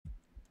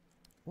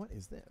What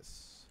is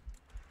this?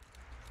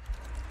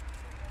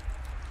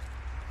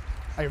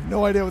 I have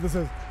no idea what this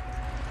is.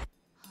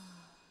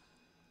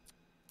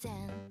 全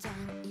然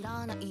い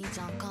らないじ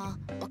ゃんか、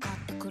分かっ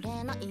てくれ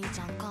ないじ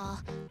ゃん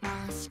か。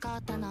まあ仕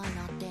方ないな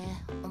って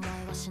思い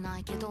はしな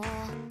いけど、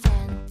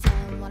全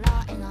然笑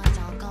えないじ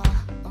ゃんか、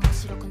面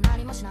白くな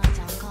りもしない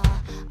じゃんか。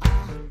あ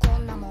あこ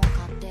んなもんか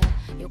って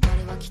よか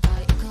れは期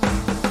待くん。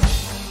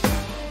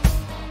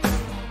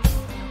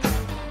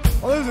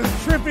 Oh, this is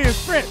trippy as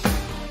frick.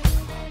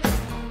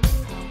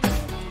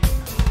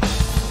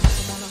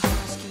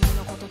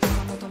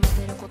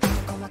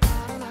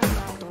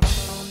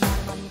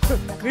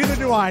 Neither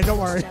do I, don't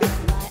worry.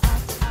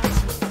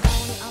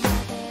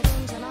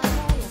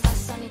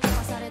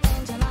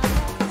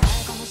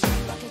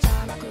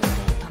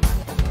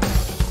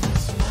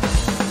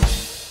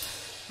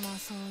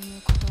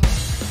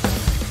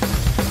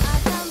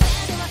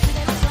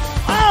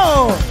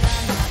 Oh!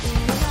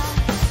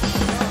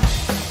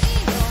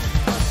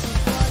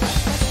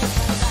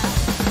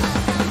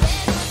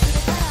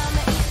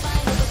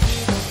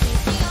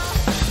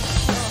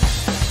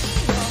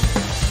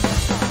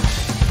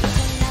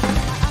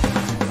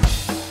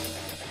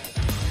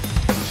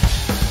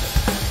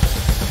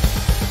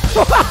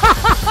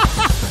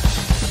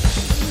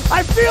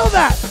 I feel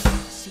that!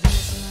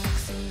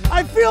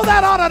 I feel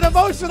that on an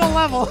emotional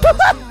level!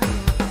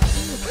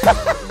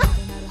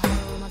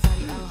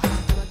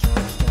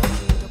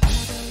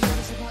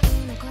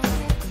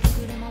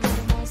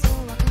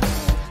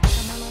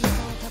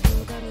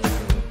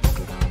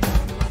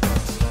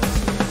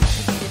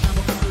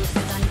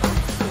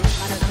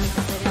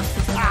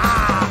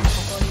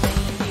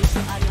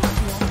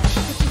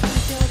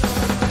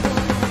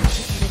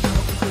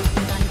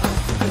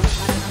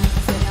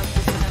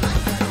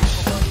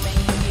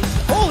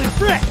 Holy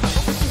frick!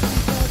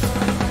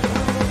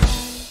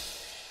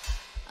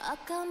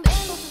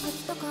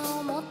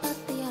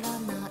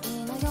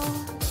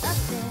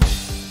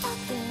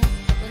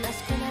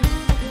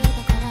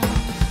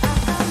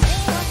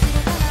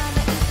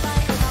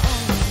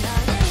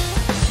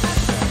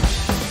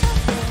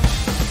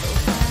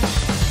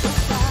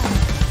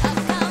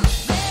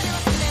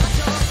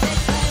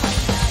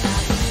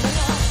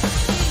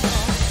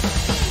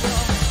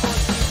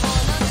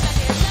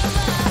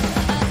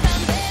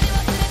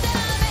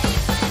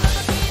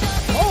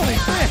 Holy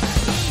frick!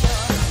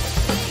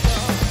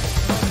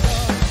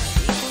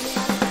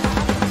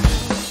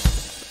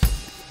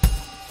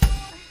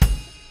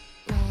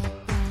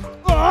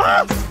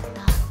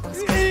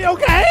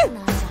 Okay?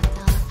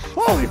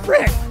 Holy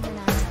frick!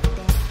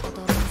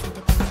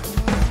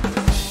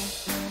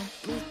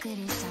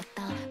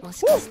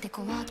 Woo!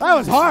 That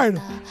was hard!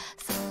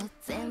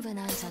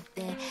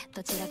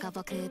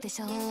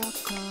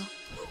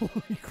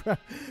 Holy crap.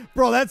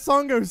 Bro, that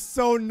song goes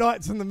so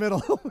nuts in the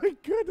middle. Oh my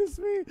goodness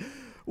me.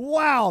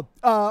 Wow.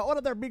 What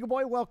up there, Beagle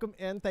Boy? Welcome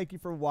in. Thank you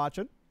for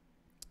watching.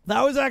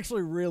 That was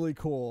actually really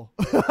cool.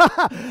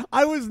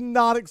 I was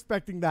not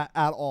expecting that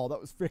at all.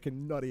 That was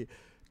freaking nutty.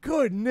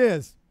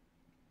 Goodness.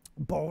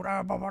 Holy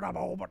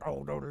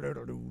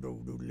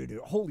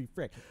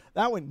frick.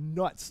 That went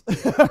nuts.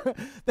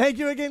 Thank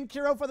you again,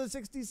 Kiro, for the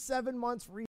 67 months.